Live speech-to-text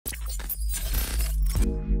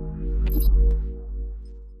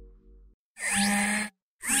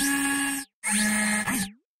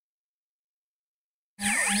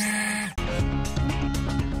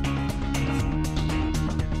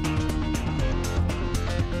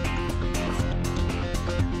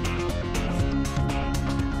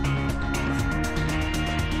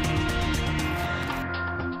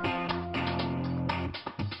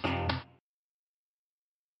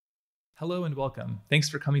Hello and welcome. Thanks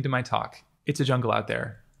for coming to my talk. It's a jungle out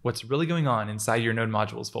there. What's really going on inside your Node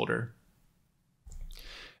modules folder?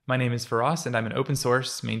 My name is Feross and I'm an open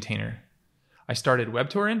source maintainer. I started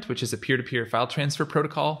WebTorrent, which is a peer-to-peer file transfer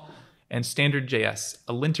protocol, and Standard.js,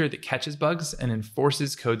 a linter that catches bugs and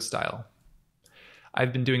enforces code style.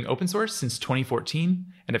 I've been doing open source since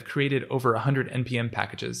 2014 and have created over 100 NPM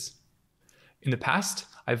packages. In the past,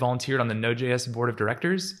 I volunteered on the Node.js board of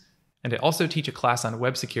directors, and I also teach a class on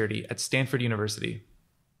web security at Stanford University.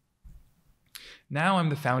 Now I'm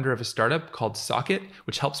the founder of a startup called Socket,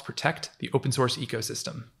 which helps protect the open source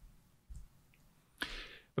ecosystem.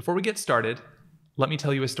 Before we get started, let me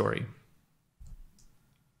tell you a story.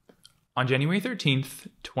 On January 13th,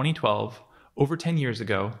 2012, over 10 years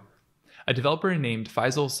ago, a developer named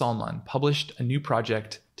Faisal Salman published a new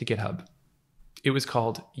project to GitHub. It was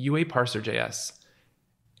called UA-Parser.js,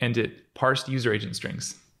 and it parsed user agent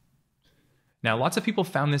strings. Now, lots of people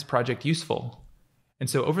found this project useful, and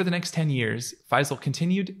so over the next 10 years, Faisal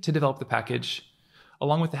continued to develop the package,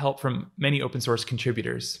 along with the help from many open source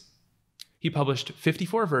contributors. He published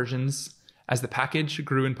 54 versions as the package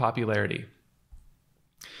grew in popularity.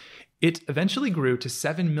 It eventually grew to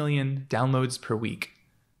 7 million downloads per week,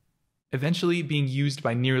 eventually being used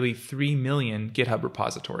by nearly 3 million GitHub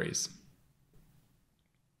repositories.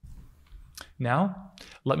 Now,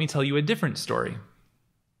 let me tell you a different story.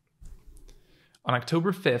 On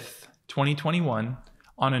October 5th, 2021,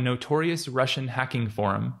 on a notorious Russian hacking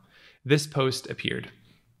forum, this post appeared.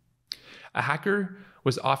 A hacker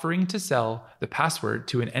was offering to sell the password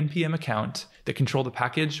to an NPM account that controlled a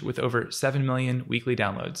package with over 7 million weekly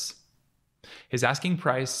downloads. His asking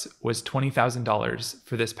price was $20,000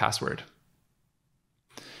 for this password.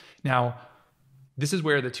 Now, this is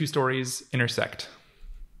where the two stories intersect.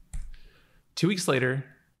 2 weeks later,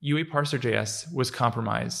 UA-Parser.js was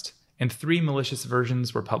compromised, and 3 malicious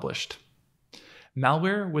versions were published.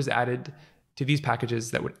 Malware was added to these packages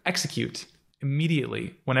that would execute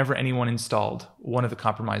immediately whenever anyone installed one of the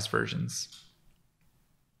compromised versions.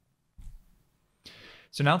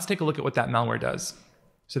 So now let's take a look at what that malware does.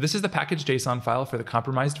 So this is the package.json file for the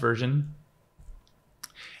compromised version,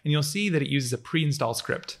 and you'll see that it uses a pre-install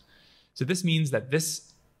script. So this means that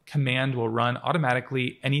this command will run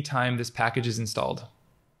automatically anytime this package is installed.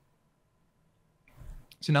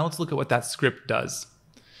 So now let's look at what that script does.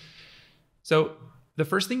 So the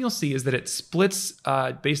first thing you'll see is that it splits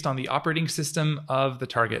based on the operating system of the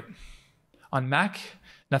target. On Mac,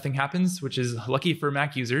 nothing happens, which is lucky for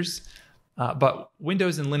Mac users, but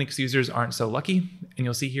Windows and Linux users aren't so lucky. And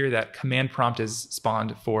you'll see here that command prompt is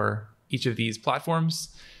spawned for each of these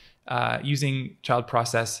platforms using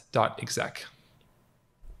childprocess.exec.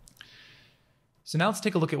 So now let's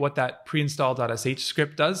take a look at what that preinstall.sh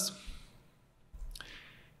script does.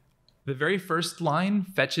 The very first line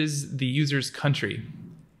fetches the user's country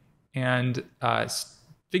and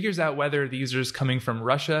figures out whether the user is coming from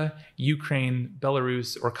Russia, Ukraine,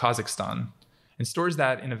 Belarus, or Kazakhstan, and stores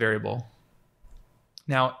that in a variable.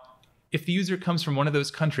 Now, if the user comes from one of those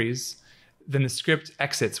countries, then the script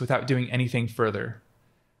exits without doing anything further.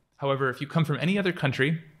 However, if you come from any other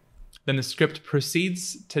country, then the script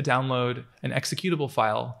proceeds to download an executable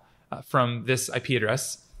file from this IP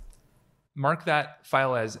address, mark that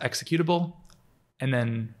file as executable, and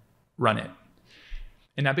then run it.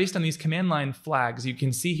 And now based on these command line flags, you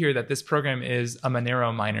can see here that this program is a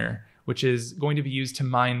Monero miner, which is going to be used to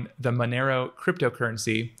mine the Monero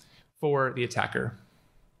cryptocurrency for the attacker.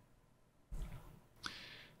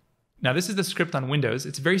 Now this is the script on Windows.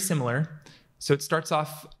 It's very similar. So it starts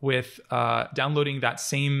off with downloading that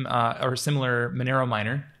same or similar Monero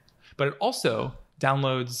miner, but it also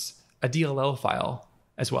downloads a DLL file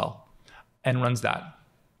as well and runs that.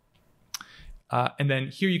 And then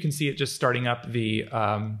here you can see it just starting up the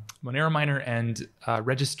Monero miner and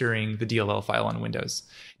registering the DLL file on Windows.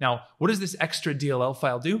 Now, what does this extra DLL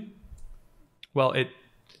file do? Well, it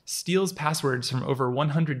steals passwords from over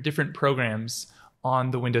 100 different programs on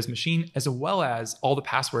the Windows machine, as well as all the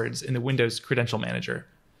passwords in the Windows credential manager.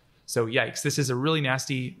 So yikes, this is a really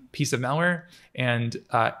nasty piece of malware, and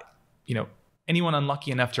anyone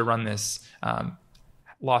unlucky enough to run this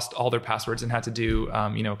lost all their passwords and had to do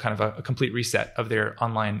kind of a complete reset of their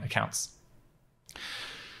online accounts.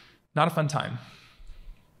 Not a fun time.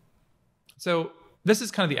 So this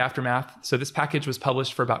is kind of the aftermath. So this package was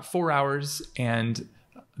published for about 4 hours, and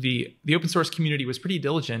the open source community was pretty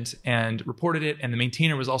diligent and reported it, and the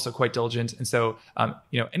maintainer was also quite diligent. And so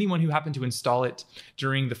anyone who happened to install it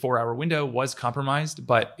during the 4-hour window was compromised,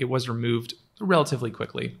 but it was removed relatively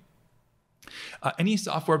quickly. Any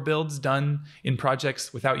software builds done in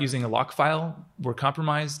projects without using a lock file were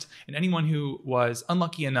compromised, and anyone who was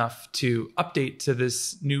unlucky enough to update to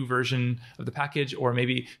this new version of the package, or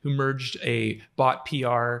maybe who merged a bot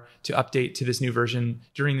PR to update to this new version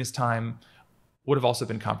during this time, would have also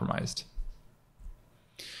been compromised.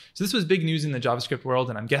 So this was big news in the JavaScript world,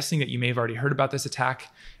 and I'm guessing that you may have already heard about this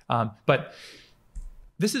attack, but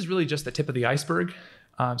this is really just the tip of the iceberg.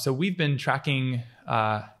 So we've been tracking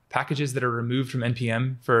packages that are removed from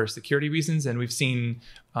NPM for security reasons, and we've seen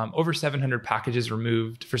over 700 packages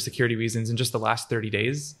removed for security reasons in just the last 30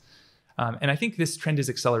 days. And I think this trend is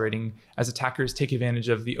accelerating as attackers take advantage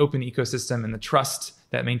of the open ecosystem and the trust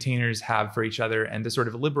that maintainers have for each other, and the sort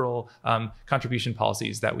of liberal contribution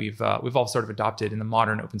policies that we've all sort of adopted in the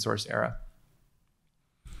modern open source era.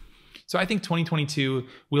 So I think 2022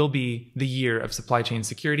 will be the year of supply chain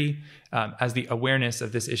security, as the awareness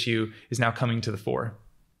of this issue is now coming to the fore.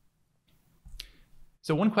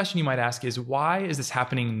 So one question you might ask is, why is this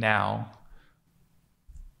happening now?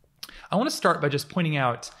 I want to start by just pointing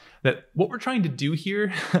out that what we're trying to do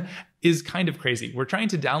here is kind of crazy. We're trying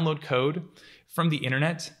to download code from the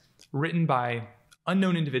internet written by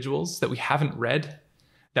unknown individuals that we haven't read,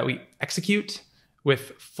 that we execute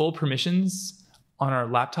with full permissions on our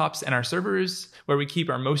laptops and our servers, where we keep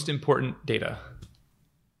our most important data.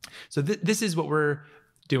 So this is what we're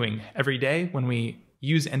doing every day when we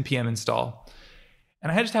use npm install.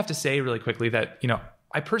 And I just have to say really quickly that,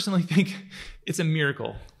 I personally think it's a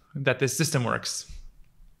miracle that this system works,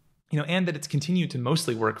 and that it's continued to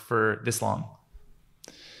mostly work for this long.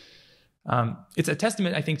 It's a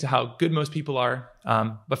testament, I think, to how good most people are,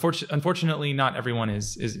 but unfortunately, not everyone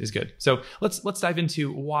is good. So let's dive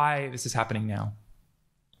into why this is happening now.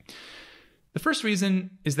 The first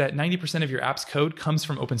reason is that 90% of your app's code comes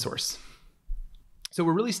from open source. So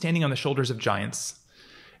we're really standing on the shoulders of giants.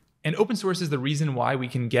 And open source is the reason why we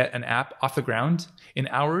can get an app off the ground in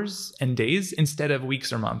hours and days instead of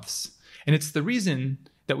weeks or months. And it's the reason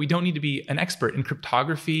that we don't need to be an expert in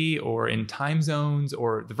cryptography or in time zones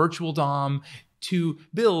or the virtual DOM to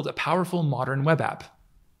build a powerful modern web app.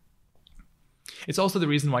 It's also the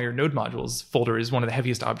reason why your node modules folder is one of the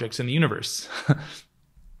heaviest objects in the universe.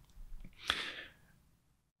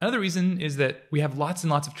 Another reason is that we have lots and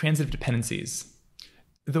lots of transitive dependencies.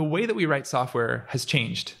 The way that we write software has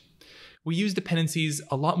changed. We use dependencies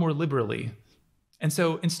a lot more liberally. And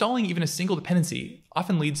so installing even a single dependency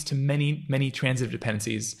often leads to many, many transitive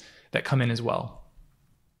dependencies that come in as well.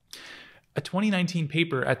 A 2019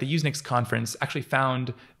 paper at the Usenix conference actually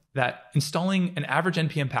found that installing an average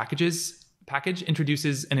npm package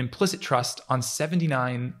introduces an implicit trust on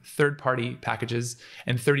 79 third-party packages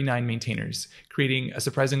and 39 maintainers, creating a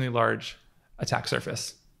surprisingly large attack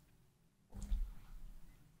surface.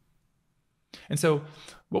 And so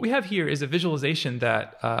what we have here is a visualization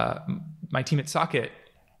that my team at Socket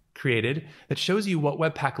created that shows you what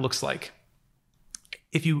Webpack looks like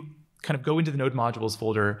if you kind of go into the node modules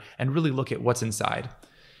folder and really look at what's inside.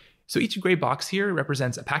 So each gray box here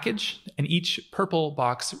represents a package, and each purple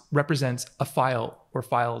box represents a file or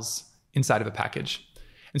files inside of a package.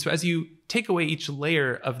 And so as you take away each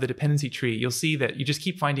layer of the dependency tree, you'll see that you just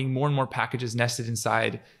keep finding more and more packages nested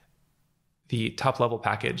inside the top level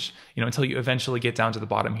package, until you eventually get down to the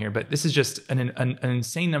bottom here. But this is just an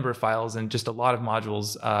insane number of files and just a lot of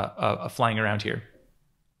modules flying around here.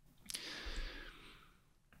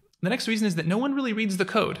 The next reason is that no one really reads the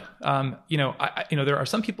code. There are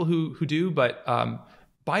some people who do, but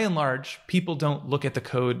by and large, people don't look at the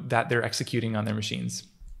code that they're executing on their machines.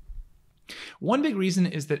 One big reason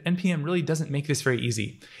is that npm really doesn't make this very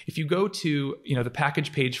easy. If you go to the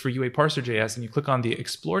package page for UA-parser.js and you click on the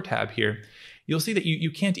Explore tab here, you'll see that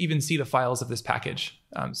you can't even see the files of this package.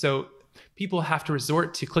 So people have to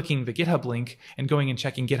resort to clicking the GitHub link and going and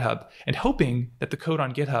checking GitHub and hoping that the code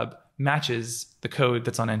on GitHub matches the code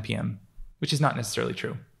that's on npm, which is not necessarily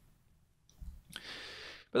true.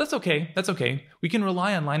 But that's okay. That's okay. We can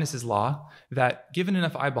rely on Linus's law that given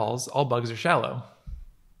enough eyeballs, all bugs are shallow.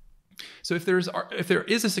 So if there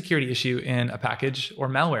is a security issue in a package or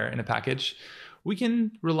malware in a package, we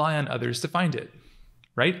can rely on others to find it,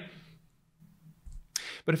 right?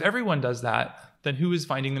 But if everyone does that, then who is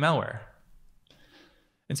finding the malware?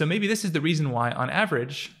 And so maybe this is the reason why, on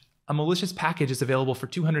average, a malicious package is available for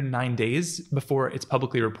 209 days before it's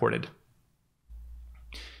publicly reported.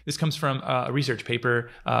 This comes from a research paper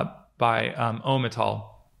by Ohm et al.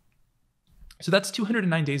 So that's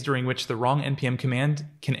 209 days during which the wrong npm command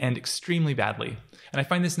can end extremely badly. And I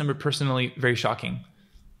find this number personally very shocking.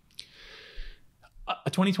 A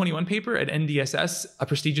 2021 paper at NDSS, a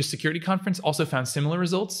prestigious security conference, also found similar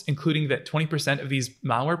results, including that 20% of these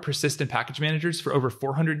malware persist in package managers for over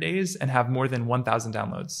 400 days and have more than 1,000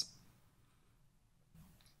 downloads.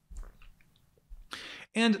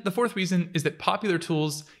 And the fourth reason is that popular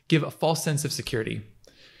tools give a false sense of security.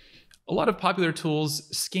 A lot of popular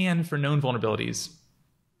tools scan for known vulnerabilities.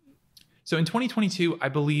 So in 2022, I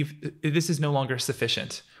believe this is no longer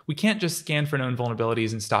sufficient. We can't just scan for known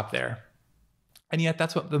vulnerabilities and stop there. And yet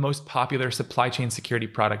that's what the most popular supply chain security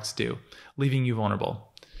products do, leaving you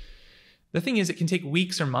vulnerable. The thing is, it can take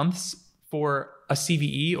weeks or months for a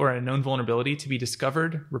CVE or a known vulnerability to be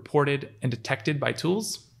discovered, reported, and detected by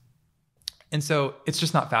tools. And so it's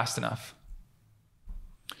just not fast enough.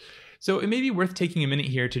 So it may be worth taking a minute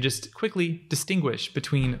here to just quickly distinguish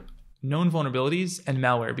between known vulnerabilities and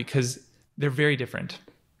malware, because they're very different.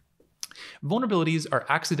 Vulnerabilities are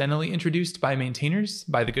accidentally introduced by maintainers,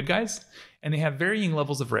 by the good guys, and they have varying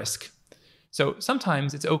levels of risk. So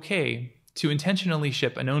sometimes it's okay to intentionally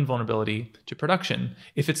ship a known vulnerability to production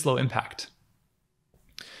if it's low impact.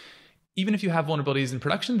 Even if you have vulnerabilities in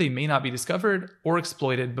production, they may not be discovered or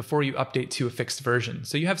exploited before you update to a fixed version.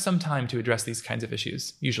 So you have some time to address these kinds of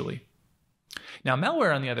issues, usually. Now,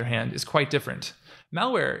 malware, on the other hand, is quite different.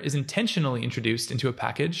 Malware is intentionally introduced into a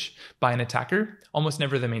package by an attacker, almost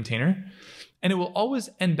never the maintainer, and it will always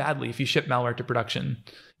end badly if you ship malware to production.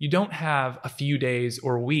 You don't have a few days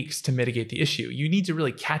or weeks to mitigate the issue. You need to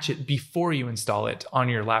really catch it before you install it on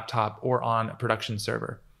your laptop or on a production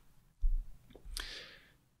server.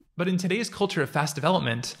 But in today's culture of fast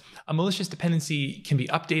development, a malicious dependency can be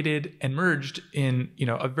updated and merged in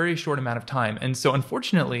a very short amount of time. And so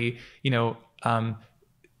unfortunately,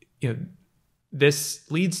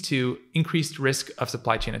 this leads to increased risk of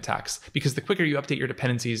supply chain attacks, because the quicker you update your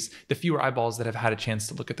dependencies, the fewer eyeballs that have had a chance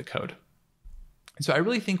to look at the code. So I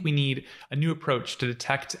really think we need a new approach to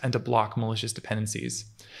detect and to block malicious dependencies.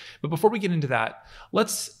 But before we get into that,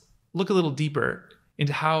 let's look a little deeper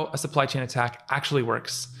into how a supply chain attack actually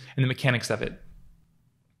works and the mechanics of it.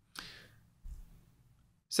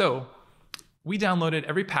 So we downloaded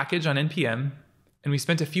every package on NPM, and we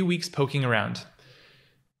spent a few weeks poking around.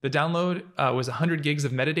 The download was 100 gigs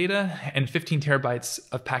of metadata and 15 terabytes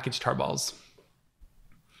of package tarballs.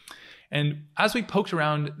 And as we poked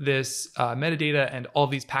around this metadata and all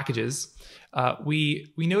of these packages,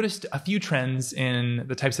 we noticed a few trends in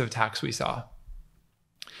the types of attacks we saw.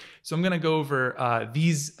 So I'm going to go over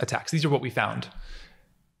these attacks. These are what we found.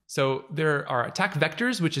 So there are attack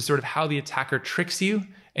vectors, which is sort of how the attacker tricks you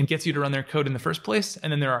and gets you to run their code in the first place.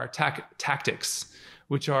 And then there are attack tactics,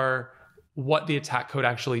 which are what the attack code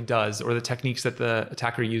actually does, or the techniques that the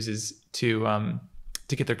attacker uses to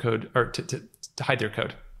get their code, or to hide their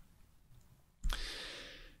code.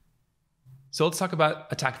 So let's talk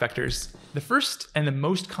about attack vectors. The first and the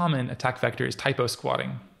most common attack vector is typo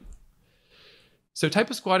squatting. So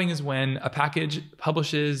typo squatting is when a package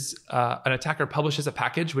publishes, an attacker publishes a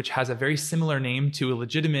package which has a very similar name to a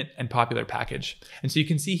legitimate and popular package. And so you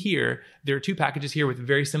can see here, there are two packages here with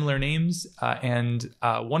very similar names, and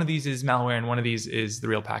one of these is malware and one of these is the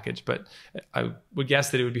real package. But I would guess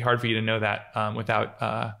that it would be hard for you to know that without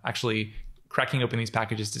actually cracking open these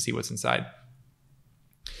packages to see what's inside.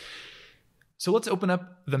 So let's open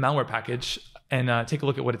up the malware package and take a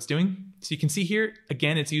look at what it's doing. So you can see here,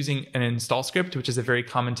 again, it's using an install script, which is a very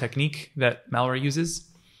common technique that malware uses.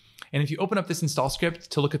 And if you open up this install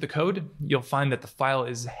script to look at the code, you'll find that the file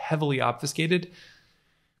is heavily obfuscated.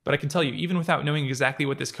 But I can tell you, even without knowing exactly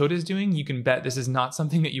what this code is doing, you can bet this is not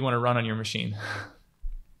something that you want to run on your machine.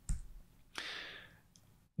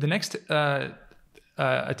 The next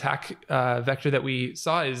attack vector that we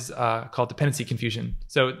saw is called dependency confusion.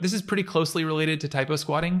 So this is pretty closely related to typo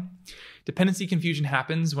squatting. Dependency confusion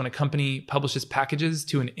happens when a company publishes packages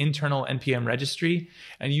to an internal NPM registry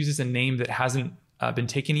and uses a name that hasn't been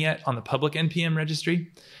taken yet on the public NPM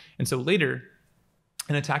registry. And so later,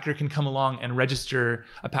 an attacker can come along and register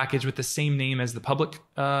a package with the same name as the public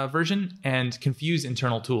version and confuse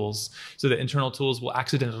internal tools, so that internal tools will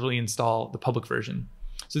accidentally install the public version.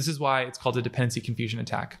 So this is why it's called a dependency confusion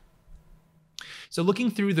attack. So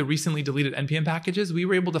looking through the recently deleted NPM packages, we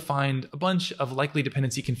were able to find a bunch of likely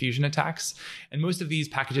dependency confusion attacks, and most of these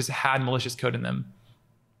packages had malicious code in them.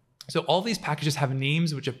 So all these packages have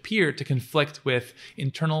names which appear to conflict with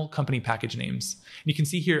internal company package names. And you can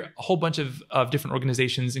see here a whole bunch of different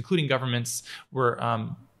organizations, including governments, were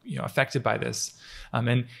affected by this.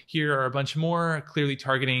 And here are a bunch more clearly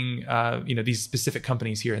targeting these specific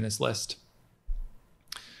companies here in this list.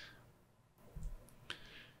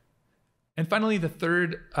 And finally, the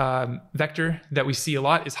third vector that we see a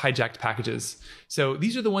lot is hijacked packages. So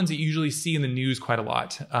these are the ones that you usually see in the news quite a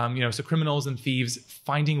lot. So criminals and thieves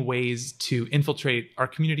finding ways to infiltrate our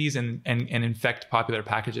communities and infect popular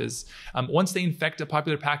packages. Once they infect a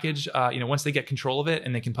popular package, once they get control of it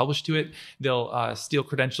and they can publish to it, they'll steal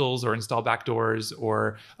credentials or install backdoors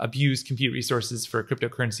or abuse compute resources for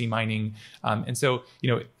cryptocurrency mining.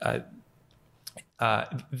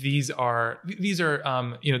 These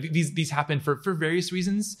happen for various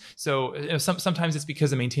reasons. So sometimes it's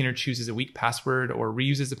because a maintainer chooses a weak password or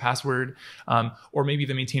reuses a password, or maybe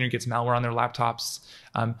the maintainer gets malware on their laptops.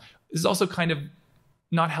 This is also kind of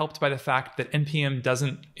not helped by the fact that NPM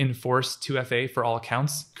doesn't enforce 2FA for all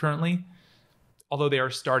accounts currently, although they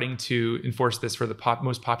are starting to enforce this for the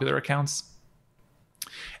most popular accounts.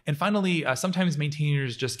 And finally, sometimes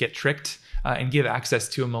maintainers just get tricked and give access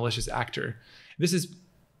to a malicious actor. This is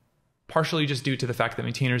partially just due to the fact that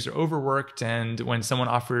maintainers are overworked, and when someone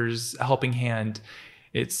offers a helping hand,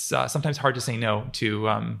 it's sometimes hard to say no to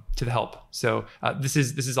the help. So this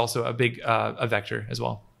is also a big a vector as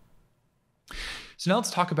well. So now let's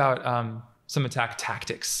talk about some attack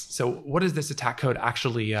tactics. So what does this attack code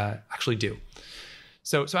actually do?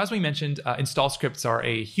 So as we mentioned, install scripts are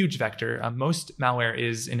a huge vector. Most malware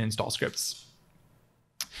is in install scripts.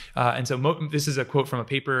 And so this is a quote from a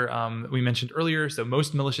paper we mentioned earlier. So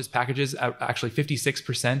most malicious packages, actually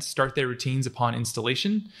 56%, start their routines upon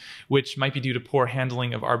installation, which might be due to poor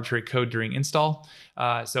handling of arbitrary code during install.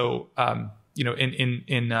 In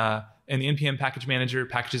the NPM package manager,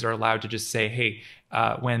 packages are allowed to just say, hey,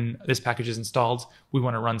 when this package is installed, we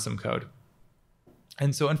want to run some code.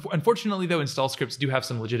 And so unfortunately, though, install scripts do have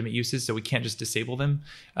some legitimate uses, so we can't just disable them.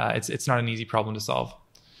 It's not an easy problem to solve.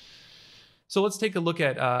 So let's take a look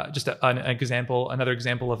at just another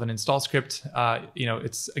example of an install script.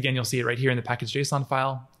 You'll see it right here in the package.json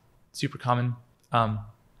file. Super common.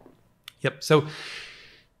 So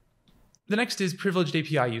the next is privileged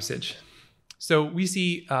API usage. So we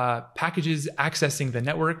see packages accessing the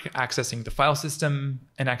network, accessing the file system,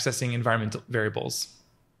 and accessing environmental variables.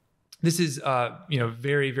 This is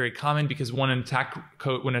very, very common because when an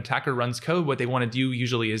attacker runs code, what they want to do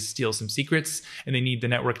usually is steal some secrets, and they need the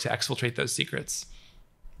network to exfiltrate those secrets.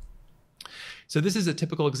 So this is a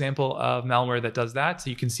typical example of malware that does that. So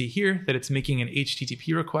you can see here that it's making an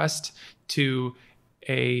HTTP request to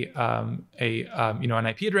an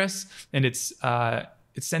IP address, and it's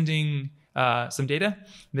sending some data.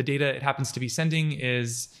 The data it happens to be sending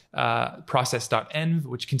is process.env,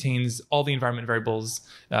 which contains all the environment variables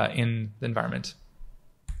in the environment.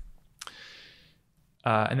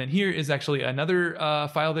 And then here is actually another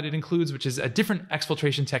file that it includes, which is a different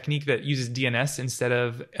exfiltration technique that uses DNS instead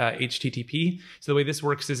of HTTP. So the way this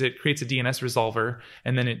works is it creates a DNS resolver,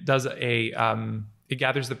 and then it does it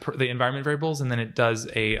gathers the environment variables, and then it does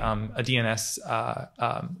a DNS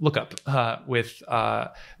lookup with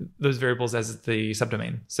those variables as the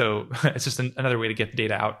subdomain. So it's just another way to get the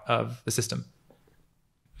data out of the system.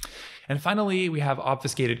 And finally, we have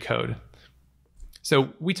obfuscated code.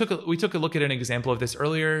 So we took a look at an example of this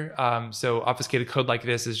earlier. So obfuscated code like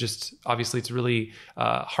this is just, obviously it's really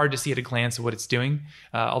hard to see at a glance what it's doing,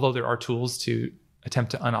 although there are tools to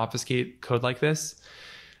attempt to unobfuscate code like this.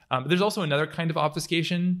 There's also another kind of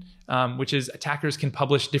obfuscation, which is attackers can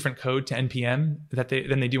publish different code to NPM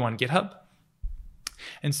than they do on GitHub.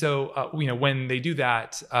 And so, when they do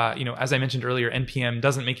that, as I mentioned earlier, NPM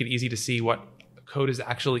doesn't make it easy to see what code is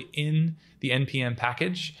actually in the NPM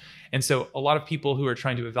package. And so a lot of people who are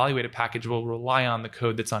trying to evaluate a package will rely on the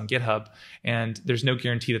code that's on GitHub, and there's no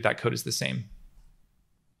guarantee that code is the same.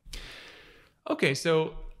 Okay,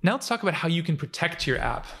 so now let's talk about how you can protect your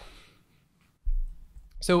app.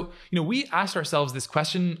 So, we asked ourselves this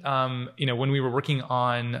question, when we were working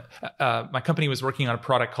on, my company was working on a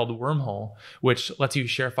product called Wormhole, which lets you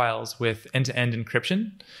share files with end-to-end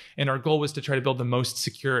encryption. And our goal was to try to build the most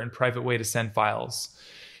secure and private way to send files.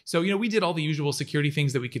 So, we did all the usual security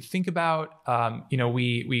things that we could think about.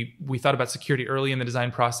 We thought about security early in the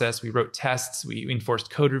design process. We wrote tests, we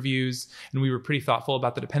enforced code reviews, and we were pretty thoughtful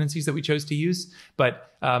about the dependencies that we chose to use.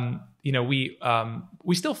 But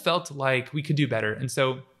we still felt like we could do better. And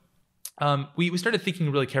so we started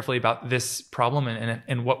thinking really carefully about this problem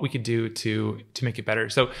and what we could do to make it better.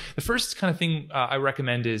 So the first kind of thing I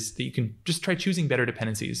recommend is that you can just try choosing better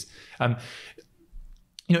dependencies.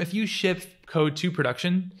 If you ship code to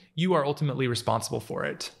production, you are ultimately responsible for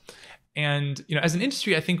it. And as an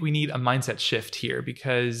industry, I think we need a mindset shift here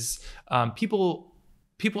because people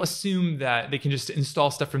assume that they can just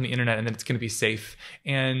install stuff from the internet and that it's going to be safe.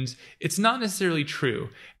 And it's not necessarily true.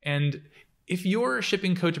 And if you're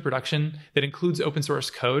shipping code to production that includes open source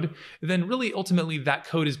code, then really ultimately that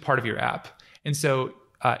code is part of your app. And so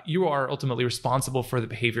you are ultimately responsible for the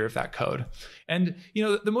behavior of that code. And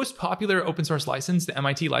the most popular open source license, the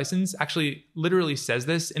MIT license, actually literally says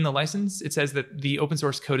this in the license. It says that the open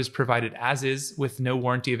source code is provided as is with no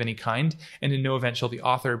warranty of any kind, and in no event shall the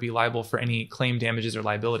author be liable for any claim damages or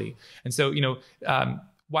liability. And so,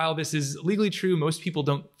 while this is legally true, most people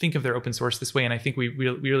don't think of their open source this way, and I think we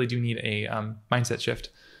really do need a mindset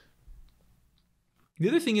shift. The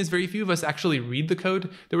other thing is very few of us actually read the code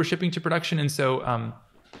that we're shipping to production, and so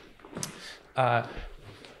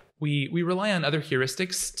we rely on other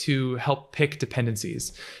heuristics to help pick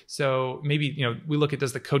dependencies. So maybe we look at,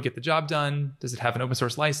 does the code get the job done? Does it have an open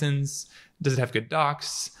source license? Does it have good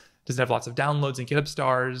docs? Does it have lots of downloads and GitHub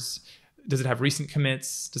stars? Does it have recent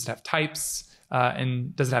commits? Does it have types?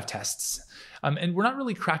 And does it have tests? And we're not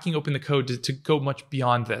really cracking open the code to go much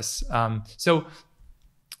beyond this. So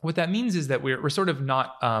what that means is that we're sort of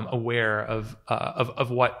not aware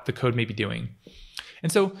of what the code may be doing.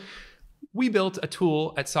 And so we built a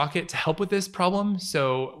tool at Socket to help with this problem.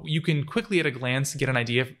 So you can quickly at a glance get an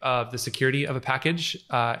idea of the security of a package.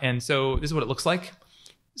 And so this is what it looks like.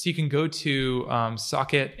 So you can go to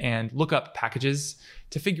Socket and look up packages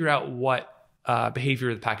to figure out what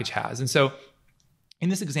behavior the package has. And so in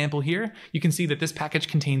this example here, you can see that this package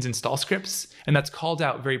contains install scripts, and that's called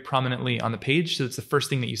out very prominently on the page. So it's the first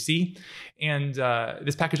thing that you see. And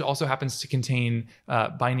this package also happens to contain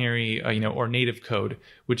binary, or native code,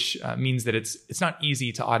 which means that it's not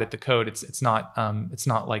easy to audit the code. It's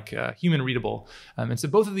not like human readable. And so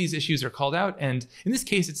both of these issues are called out. And in this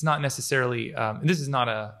case, it's not necessarily. This is not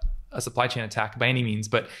a supply chain attack by any means,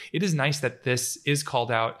 but it is nice that this is called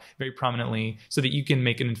out very prominently so that you can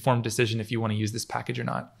make an informed decision if you want to use this package or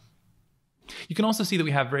not. You can also see that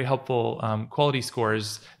we have very helpful quality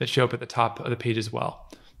scores that show up at the top of the page as well.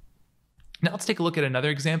 Now let's take a look at another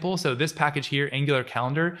example. So this package here, Angular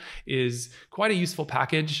Calendar, is quite a useful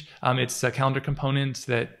package. It's a calendar component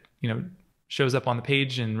that shows up on the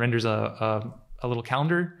page and renders a little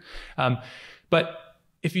calendar. But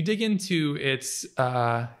if you dig into its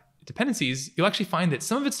dependencies, you'll actually find that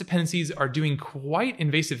some of its dependencies are doing quite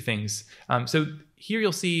invasive things. So here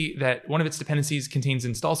you'll see that one of its dependencies contains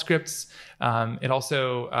install scripts. It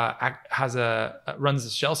also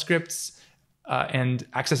runs shell scripts and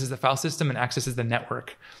accesses the file system and accesses the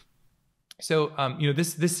network. So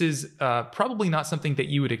this is probably not something that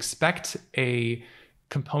you would expect a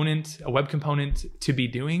web component to be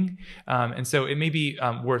doing. And so it may be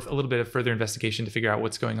worth a little bit of further investigation to figure out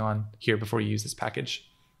what's going on here before you use this package.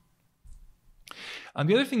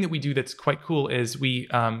 The other thing that we do that's quite cool is we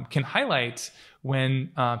can highlight when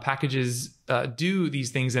packages do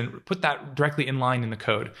these things and put that directly in line in the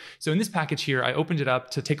code. So in this package here, I opened it up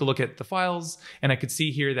to take a look at the files, and I could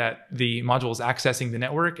see here that the module is accessing the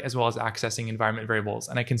network as well as accessing environment variables.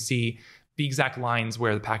 And I can see the exact lines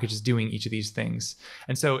where the package is doing each of these things.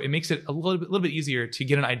 And so it makes it a little bit easier to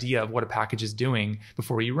get an idea of what a package is doing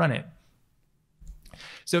before you run it.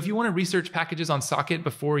 So if you want to research packages on Socket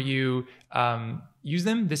before you use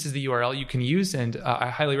them, this is the URL you can use, and I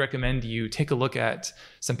highly recommend you take a look at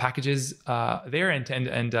some packages there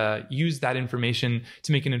and use that information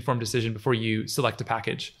to make an informed decision before you select a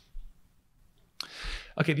package.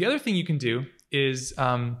 Okay, the other thing you can do is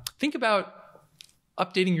think about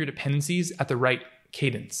updating your dependencies at the right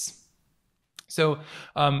cadence. So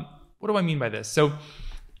what do I mean by this? So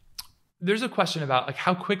there's a question about like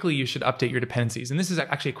how quickly you should update your dependencies. And this is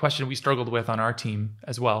actually a question we struggled with on our team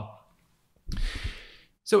as well.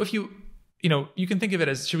 So if you can think of it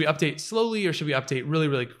as, should we update slowly or should we update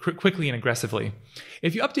really quickly and aggressively?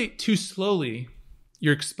 If you update too slowly,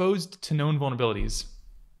 you're exposed to known vulnerabilities.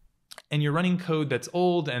 And you're running code that's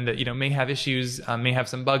old and that may have issues, may have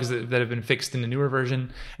some bugs that have been fixed in the newer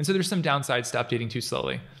version. And so there's some downsides to updating too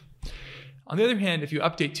slowly. On the other hand, if you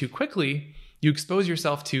update too quickly, you expose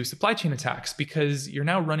yourself to supply chain attacks because you're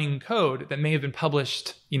now running code that may have been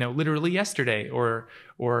published, literally yesterday or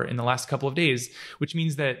in the last couple of days, which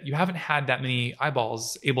means that you haven't had that many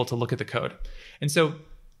eyeballs able to look at the code. And so,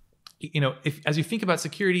 as you think about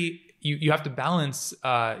security, you have to balance,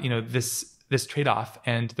 this trade-off,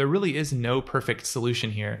 and there really is no perfect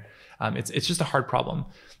solution here. It's just a hard problem.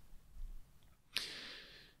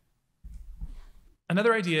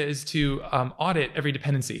 Another idea is to audit every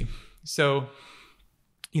dependency. So,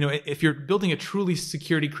 if you're building a truly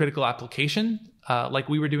security critical application, like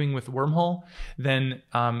we were doing with Wormhole, then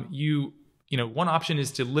one option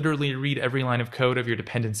is to literally read every line of code of your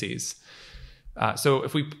dependencies. So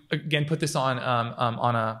if we again put this on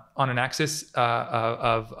an axis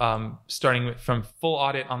of starting from full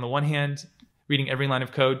audit on the one hand, reading every line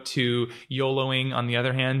of code, to YOLOing on the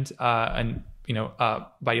other hand, and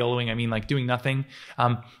by YOLOing I mean like doing nothing.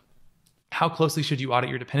 How closely should you audit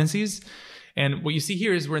your dependencies? And what you see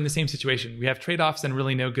here is we're in the same situation. We have trade-offs and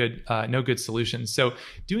really no good solutions. So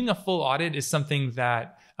doing a full audit is something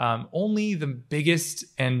that only the biggest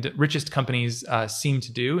and richest companies seem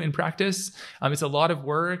to do in practice. It's a lot of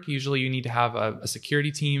work. Usually you need to have a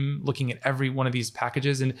security team looking at every one of these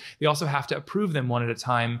packages, and they also have to approve them one at a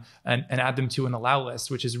time and add them to an allow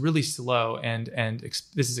list, which is really slow, and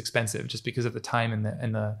this is expensive just because of the time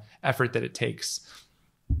and the effort that it takes.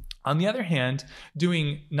 On the other hand,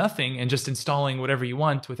 doing nothing and just installing whatever you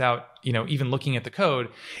want without even looking at the code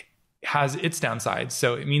has its downsides.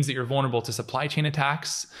 So it means that you're vulnerable to supply chain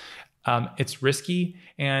attacks. It's risky,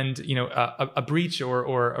 and a breach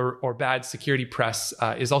or bad security press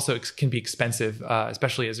is also can be expensive,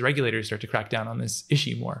 especially as regulators start to crack down on this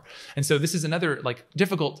issue more. And so this is another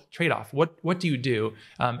difficult trade-off. What do you do?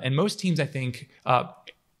 And most teams, I think,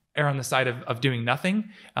 err on the side of doing nothing.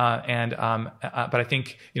 But I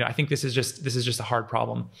think this is just a hard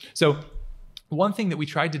problem. So one thing that we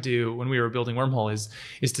tried to do when we were building Wormhole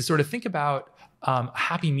is to sort of think about a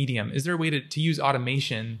happy medium. Is there a way to use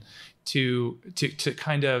automation to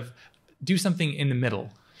kind of do something in the middle?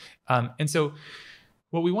 And so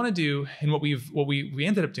what we want to do, and what we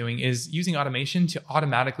ended up doing, is using automation to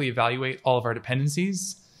automatically evaluate all of our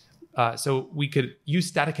dependencies. So we could use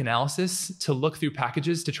static analysis to look through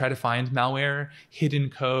packages to try to find malware, hidden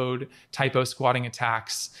code, typo squatting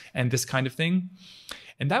attacks, and this kind of thing.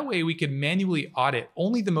 And that way we could manually audit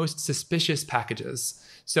only the most suspicious packages.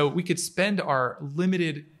 So we could spend our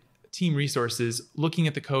limited team resources looking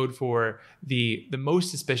at the code for the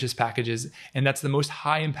most suspicious packages, and that's the most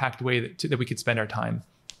high impact way that we could spend our time.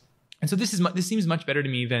 And so this seems much better to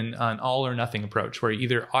me than an all or nothing approach, where you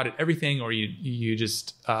either audit everything or you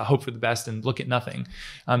just hope for the best and look at nothing.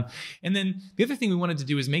 And then the other thing we wanted to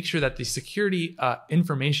do is make sure that the security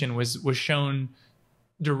information was shown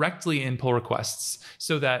directly in pull requests,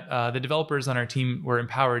 so that the developers on our team were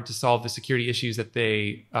empowered to solve the security issues that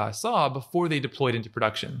they saw before they deployed into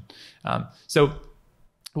production. So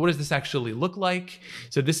what does this actually look like?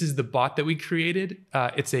 So this is the bot that we created.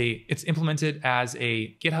 It's implemented as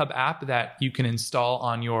a GitHub app that you can install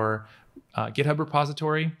on your GitHub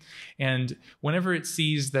repository. And whenever it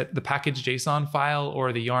sees that the package JSON file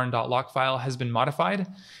or the yarn.lock file has been modified,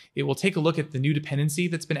 it will take a look at the new dependency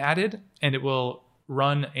that's been added, and it will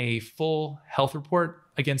run a full health report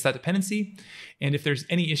against that dependency. And if there's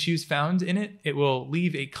any issues found in it, it will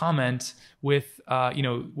leave a comment with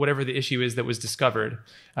whatever the issue is that was discovered.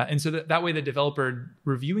 And so that way the developer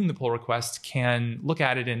reviewing the pull request can look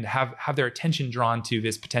at it and have their attention drawn to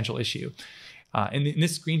this potential issue. In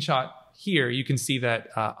this screenshot here, you can see that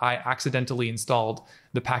I accidentally installed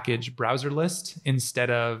the package browser list instead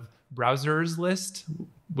of browsers list,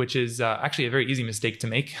 which is actually a very easy mistake to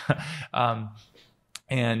make.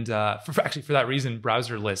 And for that reason,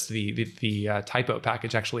 browser list, the typo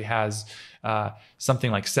package, actually has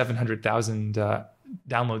something like 700,000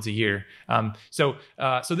 downloads a year. So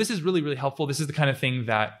this is really, really helpful. This is the kind of thing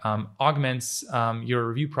that augments your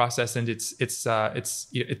review process, and it's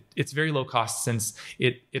very low cost, since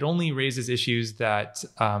it only raises issues that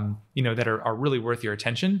that are really worth your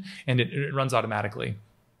attention, and it runs automatically.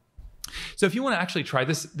 So if you want to actually try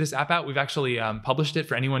this app out, we've actually published it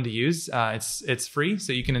for anyone to use. It's free,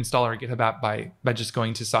 so you can install our GitHub app by just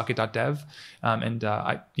going to socket.dev.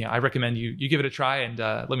 I recommend you give it a try and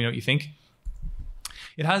let me know what you think.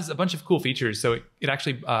 It has a bunch of cool features. So it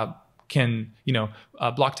actually can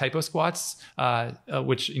block typo squats,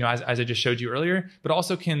 which as I just showed you earlier, but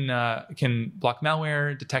also can block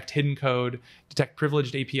malware, detect hidden code, detect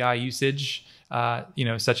privileged API usage,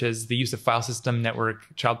 such as the use of file system,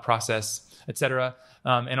 network, child process, etc.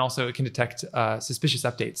 And also it can detect suspicious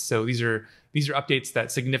updates. So these are updates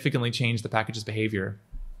that significantly change the package's behavior.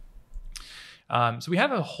 So we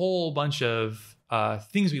have a whole bunch of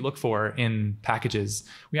things we look for in packages.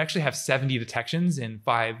 We actually have 70 detections in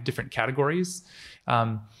 5 different categories.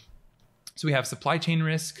 So we have supply chain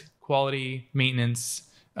risk, quality, maintenance,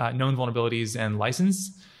 known vulnerabilities, and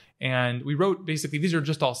license. And we wrote, basically, these are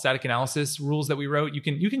just all static analysis rules that we wrote. You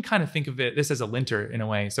can kind of think of this as a linter in a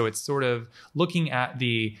way. So it's sort of looking at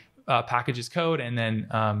the package's code and then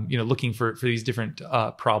looking for these different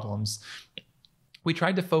problems. We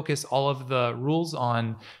tried to focus all of the rules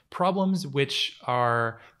on problems which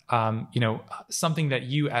are something that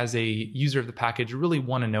you as a user of the package really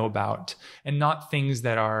want to know about, and not things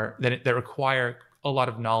that require a lot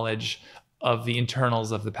of knowledge of the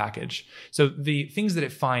internals of the package. So the things that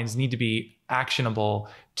it finds need to be actionable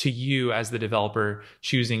to you as the developer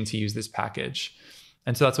choosing to use this package.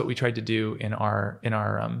 And so that's what we tried to do in our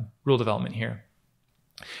rule development here.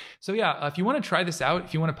 So yeah, if you want to try this out,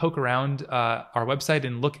 if you want to poke around our website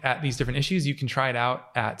and look at these different issues, you can try it out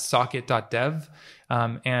at socket.dev.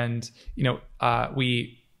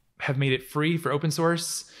 We have made it free for open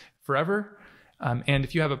source forever. And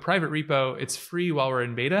if you have a private repo, it's free while we're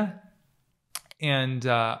in beta. And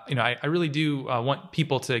I really do want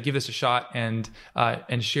people to give this a shot and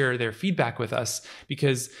share their feedback with us,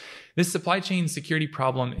 because this supply chain security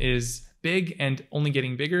problem is big and only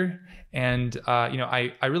getting bigger. And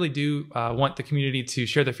I really do want the community to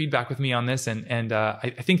share their feedback with me on this. And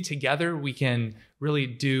I think together we can really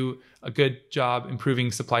do a good job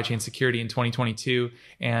improving supply chain security in 2022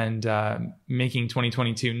 and making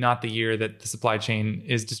 2022 not the year that the supply chain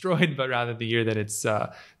is destroyed, but rather the year that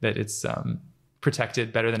it's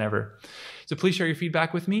protected better than ever. So please share your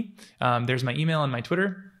feedback with me. There's my email and my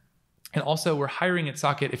Twitter. And also, we're hiring at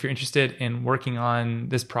Socket if you're interested in working on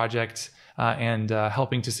this project and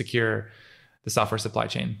helping to secure the software supply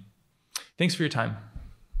chain. Thanks for your time.